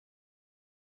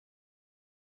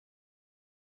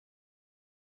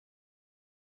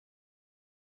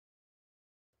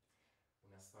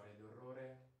storia di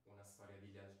orrore, una storia di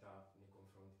lealtà nei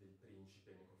confronti del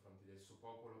principe, nei confronti del suo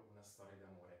popolo, una storia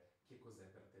d'amore. Che cos'è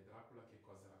per te Dracula? Che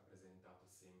cosa ha rappresentato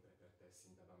sempre per te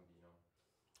sin da bambino?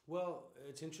 Well,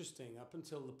 it's interesting. Up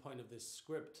until the point of this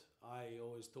script, I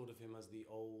always thought of him as the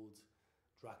old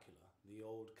Dracula, the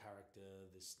old character,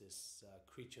 this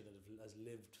creature that has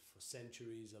lived for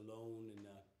centuries alone in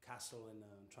a castle in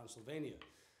Transylvania.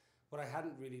 What I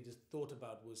hadn't really just thought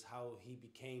about was how he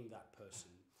became that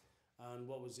person. And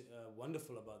what was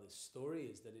wonderful about this story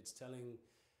is that it's telling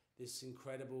this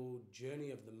incredible journey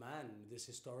of the man, this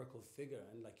historical figure.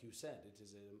 And like you said, it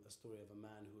is a story of a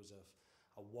man who is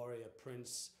a warrior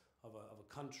prince of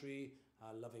a country,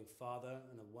 a loving father,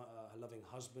 and a loving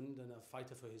husband, and a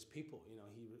fighter for his people. You know,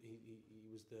 he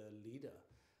was the leader.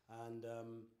 And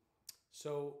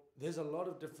so there's a lot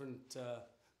of different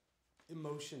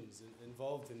emotions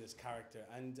involved in this character.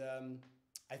 And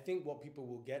I think what people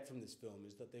will get from this film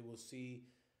is that they will see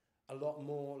a lot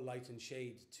more light and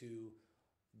shade to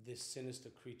this sinister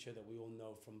creature that we all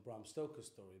know from Bram Stoker's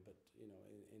story. But, you know,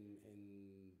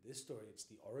 in this story, it's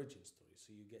the origin story.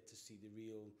 So you get to see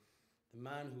the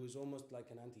man who is almost like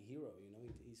an anti-hero, you know.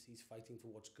 He's fighting for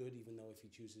what's good, even though if he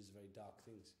chooses very dark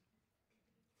things.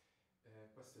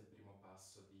 Questo è il primo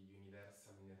passo di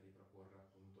Universal nel riproporre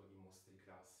appunto i mostri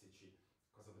classici.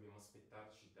 Cosa dobbiamo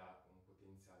aspettarci da un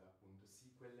potenziale appunto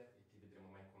sequel e ti vedremo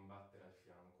mai combattere al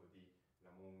fianco di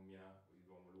la mummia,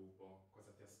 l'uomo lupo?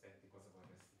 Cosa ti aspetti, cosa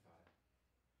vorresti fare?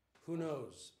 Who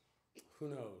knows? Who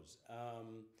knows?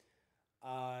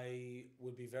 I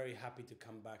would be very happy to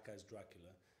come back as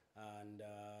Dracula. And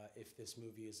if this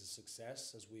movie is a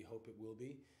success, as we hope it will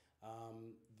be,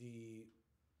 the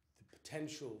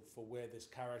potential for where this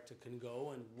character can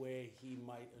go and where he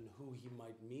might and who he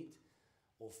might meet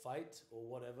or fight or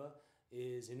whatever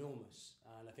is enormous.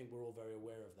 And I think we're all very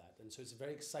aware of that. And so it's a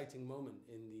very exciting moment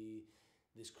in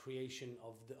this creation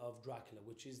of Dracula,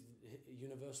 which is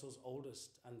Universal's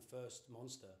oldest and first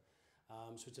monster.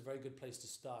 So it's a very good place to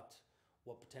start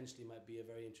what potentially might be a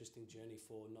very interesting journey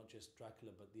for not just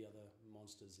Dracula, but the other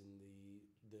monsters in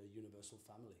the Universal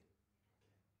family.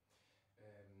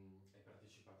 Hai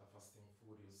partecipato a Fast and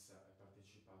Furious, hai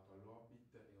partecipato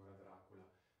all'Hobbit e ora Dracula.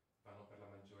 Vanno per la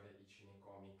maggiore i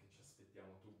cinecomic, ci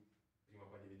aspettiamo tu, prima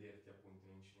poi di vederti appunto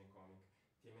in un cinecomic.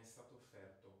 Ti è mai stato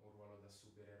offerto un ruolo da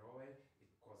supereroe e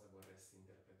cosa vorresti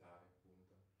interpretare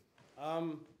appunto?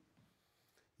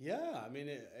 Yeah, I mean,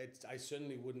 I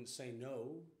certainly wouldn't say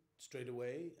no straight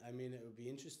away. I mean, it would be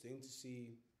interesting to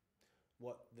see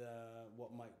what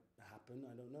might happen.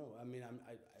 I don't know. I mean,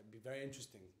 it'd be very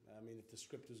interesting. I mean, if the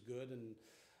script was good and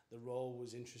the role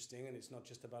was interesting, and it's not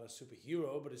just about a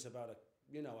superhero, but it's about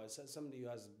somebody who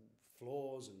has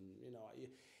flaws, and you know,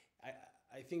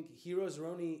 I think heroes are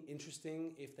only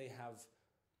interesting if they have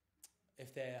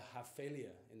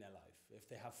failure in their life, if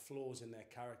they have flaws in their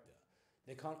character.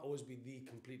 They can't always be the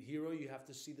complete hero. You have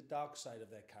to see the dark side of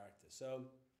their character. So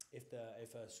if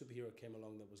a superhero came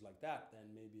along that was like that,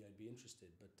 then maybe I'd be interested.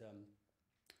 But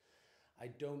I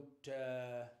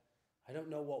don't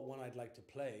know what one I'd like to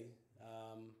play.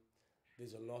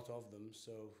 There's a lot of them,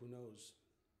 so who knows?